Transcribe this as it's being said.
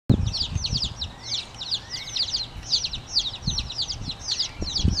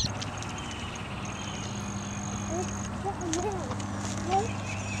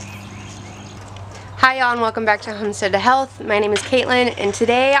y'all, and welcome back to Homestead to Health. My name is Caitlin, and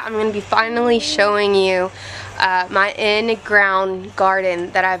today I'm going to be finally showing you my in-ground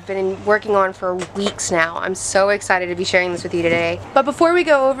garden that I've been working on for weeks now. I'm so excited to be sharing this with you today. But before we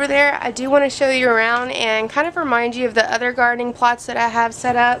go over there, I do want to show you around and kind of remind you of the other gardening plots that I have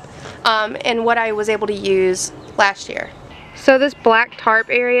set up and what I was able to use last year. So this black tarp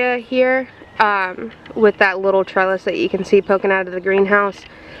area here, with that little trellis that you can see poking out of the greenhouse,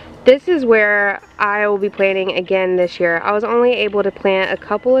 this is where I will be planting again this year. I was only able to plant a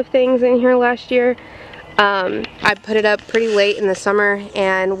couple of things in here last year. I put it up pretty late in the summer,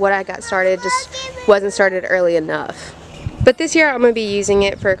 and what I got started just wasn't started early enough. But this year I'm going to be using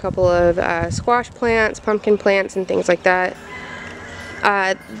it for a couple of squash plants, pumpkin plants, and things like that.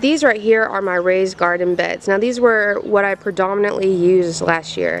 These right here are my raised garden beds. Now these were what I predominantly used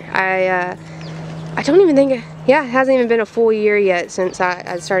last year. I don't even think, yeah, it hasn't even been a full year yet since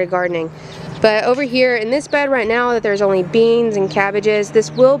I started gardening. But over here in this bed right now that there's only beans and cabbages, this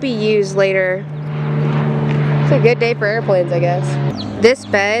will be used later. It's a good day for airplanes, I guess. This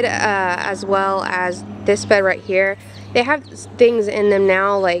bed, as well as this bed right here, they have things in them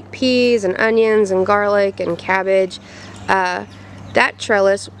now like peas and onions and garlic and cabbage. That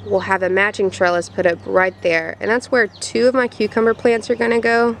trellis will have a matching trellis put up right there, and that's where two of my cucumber plants are going to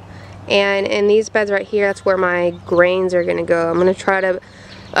go. And in these beds right here, that's where my grains are going to go. I'm going to try to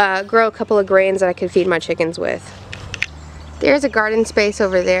grow a couple of grains that I could feed my chickens with. There's a garden space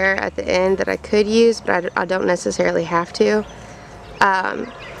over there at the end that I could use, but I don't necessarily have to.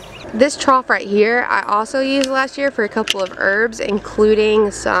 This trough right here, I also used last year for a couple of herbs, including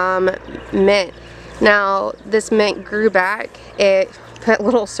some mint. Now, this mint grew back. It put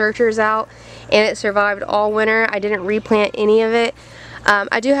little searchers out, and it survived all winter. I didn't replant any of it.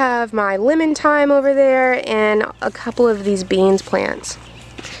 I do have my lemon thyme over there and a couple of these beans plants.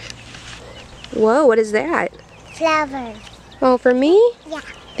 Whoa, what is that? Flowers. Oh, for me? Yeah.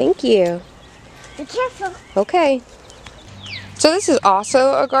 Thank you. Be careful. Okay. So this is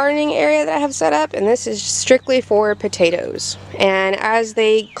also a gardening area that I have set up, and this is strictly for potatoes. And as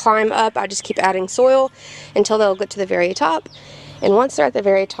they climb up, I just keep adding soil until they'll get to the very top. And once they're at the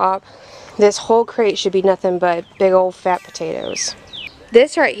very top, this whole crate should be nothing but big old fat potatoes.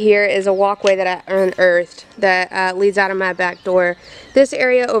 This right here is a walkway that I unearthed that leads out of my back door. This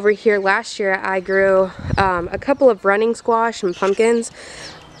area over here, last year I grew a couple of running squash and pumpkins.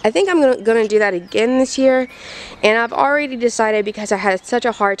 I think I'm gonna do that again this year, and I've already decided, because I had such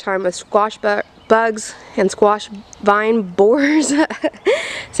a hard time with squash bugs and squash vine borers,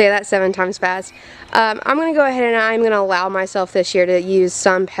 say that 7 times fast, I'm gonna go ahead and I'm gonna allow myself this year to use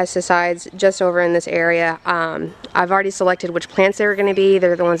some pesticides just over in this area. I've already selected which plants they're gonna be.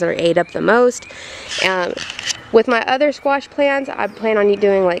 They're the ones that are ate up the most. With my other squash plants, I plan on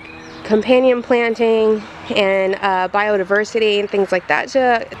doing like companion planting and biodiversity and things like that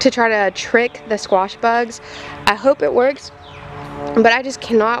to try to trick the squash bugs. I hope it works, but I just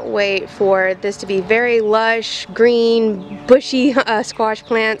cannot wait for this to be very lush, green, bushy squash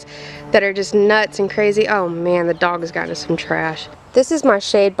plants that are just nuts and crazy. Oh man, the dog has gotten some trash. This is my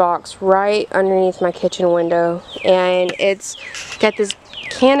shade box right underneath my kitchen window, and it's got this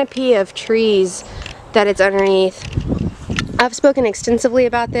canopy of trees that it's underneath. I've spoken extensively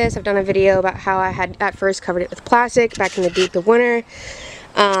about this. I've done a video about how I had at first covered it with plastic back in the deep of winter.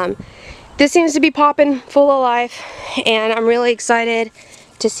 This seems to be popping full of life, and I'm really excited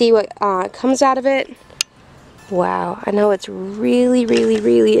to see what comes out of it. Wow, I know it's really, really,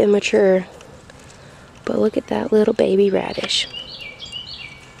 really immature, but look at that little baby radish.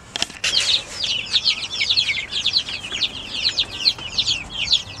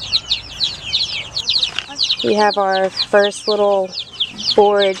 We have our first little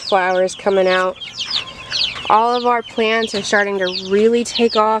borage flowers coming out. All of our plants are starting to really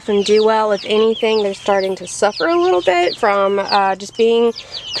take off and do well. If anything, they're starting to suffer a little bit from just being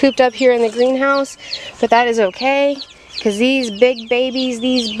cooped up here in the greenhouse. But that is okay, because these big babies,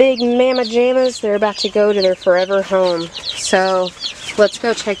 these big mama jammas, they're about to go to their forever home. So let's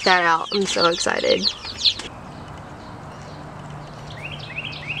go check that out. I'm so excited.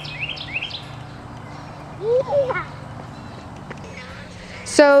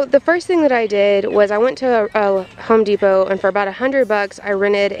 So the first thing that I did was I went to a Home Depot, and for about $100 I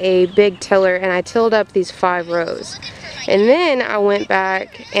rented a big tiller, and I tilled up these 5 rows. And then I went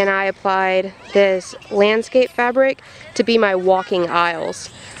back and I applied this landscape fabric to be my walking aisles.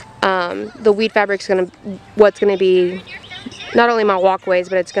 The weed fabric's what's gonna be not only my walkways,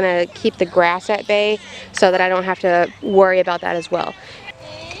 but it's gonna keep the grass at bay so that I don't have to worry about that as well.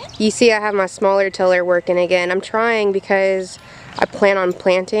 You see I have my smaller tiller working again. I'm trying because I plan on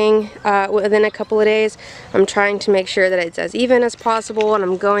planting within a couple of days. I'm trying to make sure that it's as even as possible, and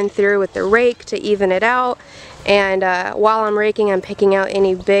I'm going through with the rake to even it out. And while I'm raking, I'm picking out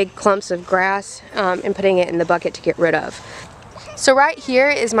any big clumps of grass and putting it in the bucket to get rid of. So right here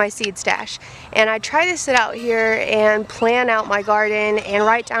is my seed stash, and I try to sit out here and plan out my garden and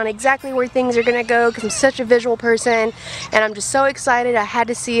write down exactly where things are going to go, because I'm such a visual person and I'm just so excited. I had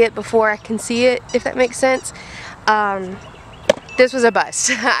to see it before I can see it, if that makes sense. This was a bust.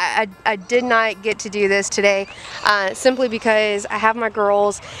 I did not get to do this today simply because I have my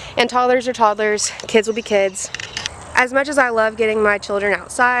girls, and toddlers are toddlers, kids will be kids. As much as I love getting my children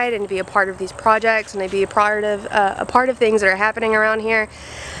outside and to be a part of these projects and to be a part of things that are happening around here,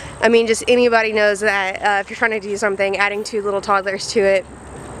 I mean, just anybody knows that if you're trying to do something, adding 2 little toddlers to it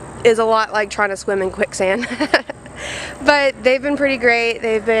is a lot like trying to swim in quicksand. But they've been pretty great.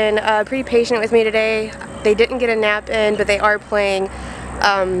 They've been pretty patient with me today. They didn't get a nap in, but they are playing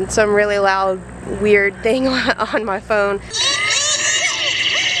some really loud, weird thing on my phone.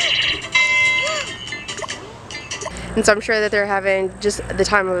 And so I'm sure that they're having just the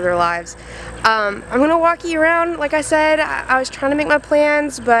time of their lives. I'm gonna walk you around. Like I said, I was trying to make my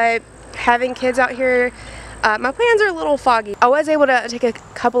plans, but having kids out here, my plans are a little foggy. I was able to take a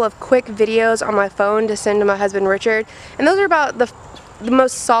couple of quick videos on my phone to send to my husband Richard, and those are about the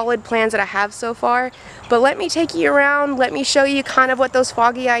most solid plans that I have so far. But let me take you around, let me show you kind of what those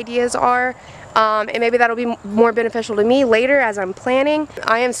foggy ideas are. And maybe that'll be more beneficial to me later as I'm planning.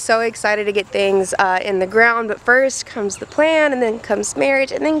 I am so excited to get things in the ground, but first comes the plan, and then comes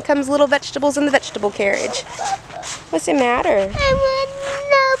marriage, and then comes little vegetables in the vegetable carriage. What's the matter? I want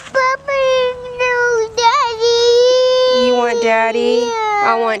no Daddy. You want Daddy? Yeah.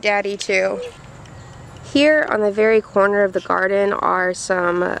 I want Daddy too. Here on the very corner of the garden are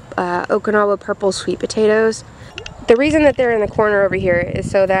some Okinawa purple sweet potatoes. The reason that they're in the corner over here is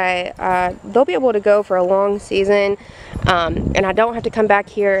so that they'll be able to go for a long season, and I don't have to come back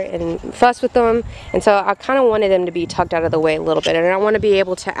here and fuss with them. And so I kind of wanted them to be tucked out of the way a little bit, and I want to be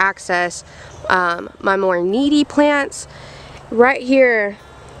able to access my more needy plants. Right here,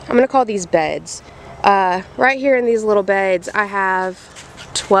 I'm going to call these beds. Right here in these little beds, I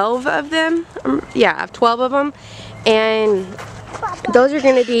have 12 of them. Yeah, I have 12 of them, and those are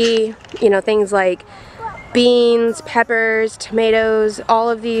going to be, you know, things like beans, peppers, tomatoes, all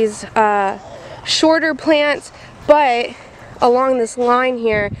of these shorter plants. But along this line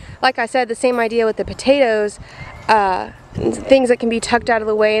here, like I said, the same idea with the potatoes, things that can be tucked out of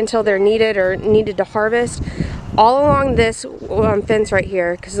the way until they're needed or needed to harvest. All along this fence right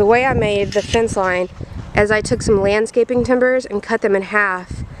here, because the way I made the fence line is I took some landscaping timbers and cut them in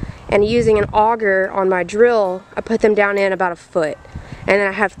half, and using an auger on my drill, I put them down in about 1 foot. And then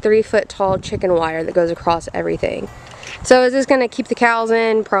I have 3-foot tall chicken wire that goes across everything. So is this going to keep the cows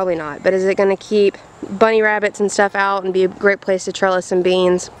in? Probably not. But is it going to keep bunny rabbits and stuff out and be a great place to trellis some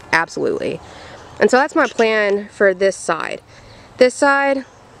beans? Absolutely. And so that's my plan for this side. This side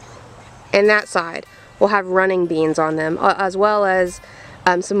and that side will have running beans on them, as well as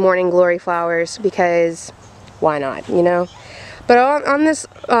some morning glory flowers, because why not, you know? But on this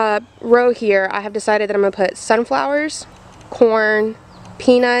row here, I have decided that I'm going to put sunflowers, corn,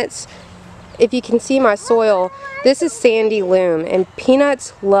 peanuts. If you can see my soil, this is sandy loam, and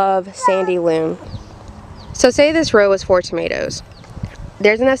peanuts love sandy loam. So say this row is 4 tomatoes.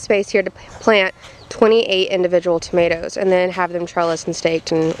 There's enough space here to plant 28 individual tomatoes and then have them trellised and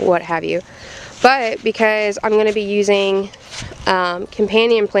staked and what have you. But because I'm going to be using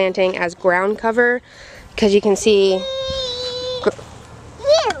companion planting as ground cover, because you can see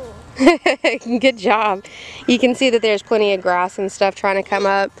good job. You can see that there's plenty of grass and stuff trying to come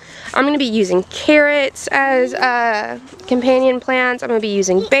up. I'm going to be using carrots as companion plants. I'm going to be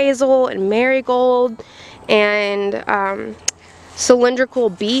using basil and marigold and cylindrical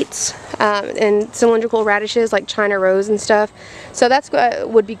beets and cylindrical radishes like China rose and stuff. So that's what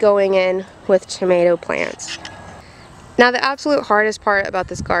would be going in with tomato plants. Now the absolute hardest part about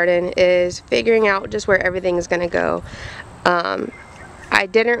this garden is figuring out just where everything is going to go. I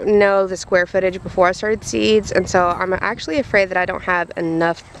didn't know the square footage before I started seeds, and so I'm actually afraid that I don't have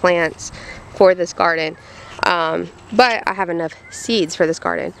enough plants for this garden. But I have enough seeds for this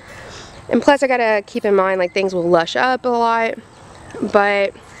garden. And plus I gotta keep in mind, like, things will lush up a lot.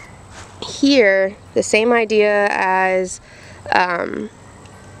 But here, the same idea as the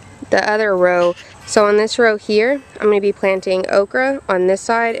other row. So on this row here, I'm going to be planting okra on this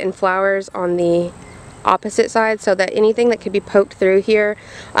side and flowers on the opposite side, so that anything that could be poked through here,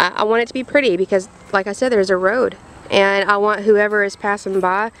 I want it to be pretty, because like I said, there's a road, and I want whoever is passing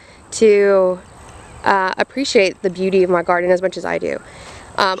by to appreciate the beauty of my garden as much as I do.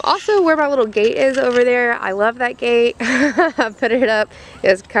 Also, where my little gate is over there, I love that gate. I put it up.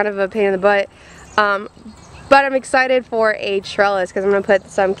 It's kind of a pain in the butt. But I'm excited for a trellis because I'm going to put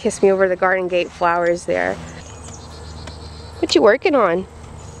some Kiss Me Over the Garden Gate flowers there. What you working on?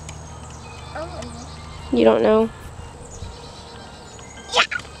 You don't know? Yeah.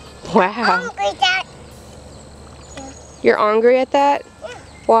 Wow. Hungry, Dad. You're angry at that? Yeah.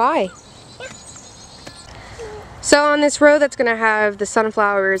 Why? Yeah. So on this row that's going to have the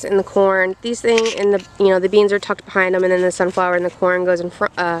sunflowers and the corn, these things and the beans are tucked behind them, and then the sunflower and the corn goes in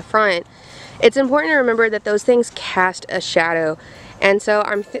front. It's important to remember that those things cast a shadow, and so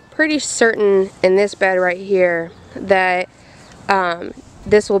I'm pretty certain in this bed right here that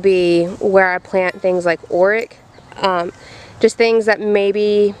this will be where I plant things like Oric, just things that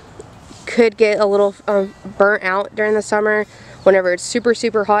maybe could get a little burnt out during the summer whenever it's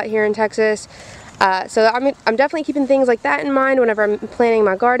super hot here in Texas. So I'm definitely keeping things like that in mind whenever I'm planning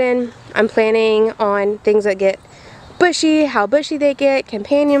my garden. I'm planning on things that get bushy, how bushy they get,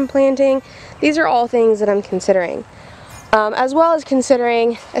 companion planting. These are all things that I'm considering. As well as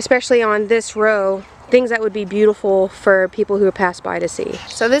considering, especially on this row, things that would be beautiful for people who pass by to see.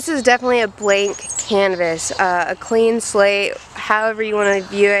 So this is definitely a blank canvas, a clean slate, however you want to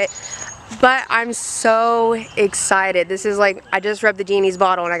view it. But I'm so excited. This is like, I just rubbed the genie's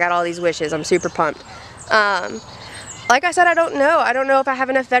bottle and I got all these wishes. I'm super pumped. Like I said, I don't know. I don't know if I have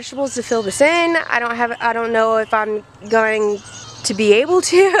enough vegetables to fill this in. I don't know if I'm going to be able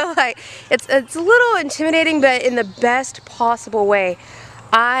to. Like, it's a little intimidating, but in the best possible way.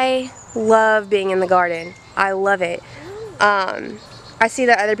 I love being in the garden. I love it. I see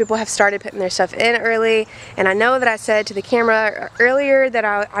that other people have started putting their stuff in early, and I know that I said to the camera earlier that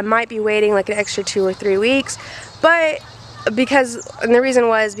I might be waiting like an extra 2 or 3 weeks, but and the reason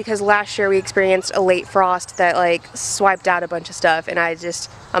was because last year we experienced a late frost that like swiped out a bunch of stuff, and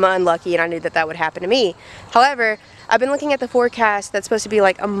I'm unlucky, and I knew that that would happen to me. However, I've been looking at the forecast that's supposed to be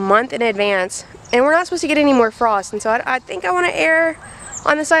like a month in advance, and we're not supposed to get any more frost, and so I think I want to err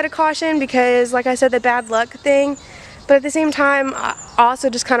on the side of caution because, like I said, the bad luck thing. But at the same time, I also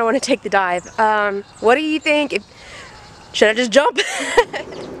just kind of want to take the dive. What do you think? Should I just jump?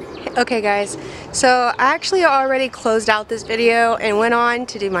 Okay guys, so I actually already closed out this video and went on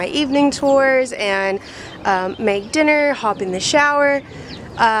to do my evening tours and make dinner, hop in the shower.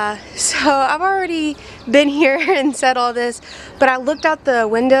 So I've already been here and said all this, but I looked out the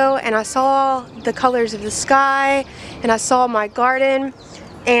window and I saw the colors of the sky and I saw my garden.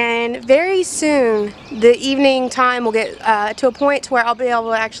 And very soon the evening time will get to a point to where I'll be able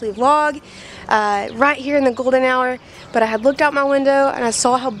to actually vlog right here in the golden hour. But I had looked out my window and I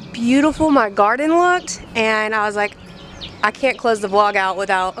saw how beautiful my garden looked, and I was like, I can't close the vlog out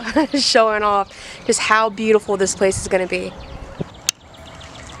without showing off just how beautiful this place is going to be.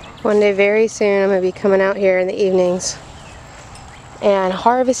 One day very soon I'm going to be coming out here in the evenings and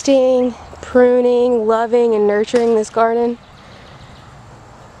harvesting, pruning, loving, and nurturing this garden.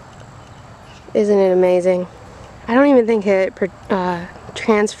 Isn't it amazing? I don't even think it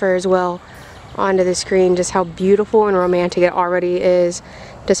transfers well onto the screen just how beautiful and romantic it already is,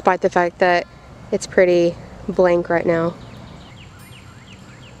 despite the fact that it's pretty blank right now.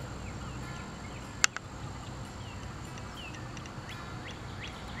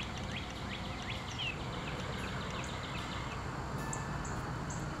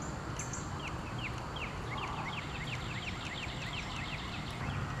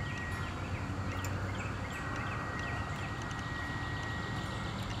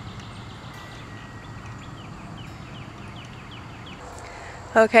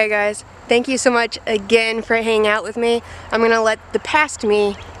 Okay guys, thank you so much again for hanging out with me. I'm gonna let the past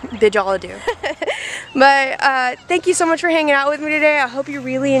me bid y'all adieu. But thank you so much for hanging out with me today. I hope you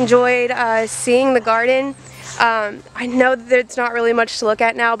really enjoyed seeing the garden. I know that it's not really much to look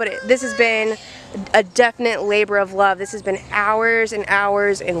at now, but this has been a definite labor of love. This has been hours and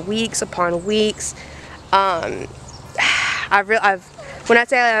hours and weeks upon weeks. When I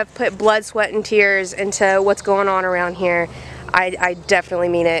say I've put blood, sweat, and tears into what's going on around here, I definitely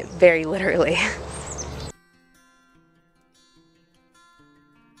mean it very literally.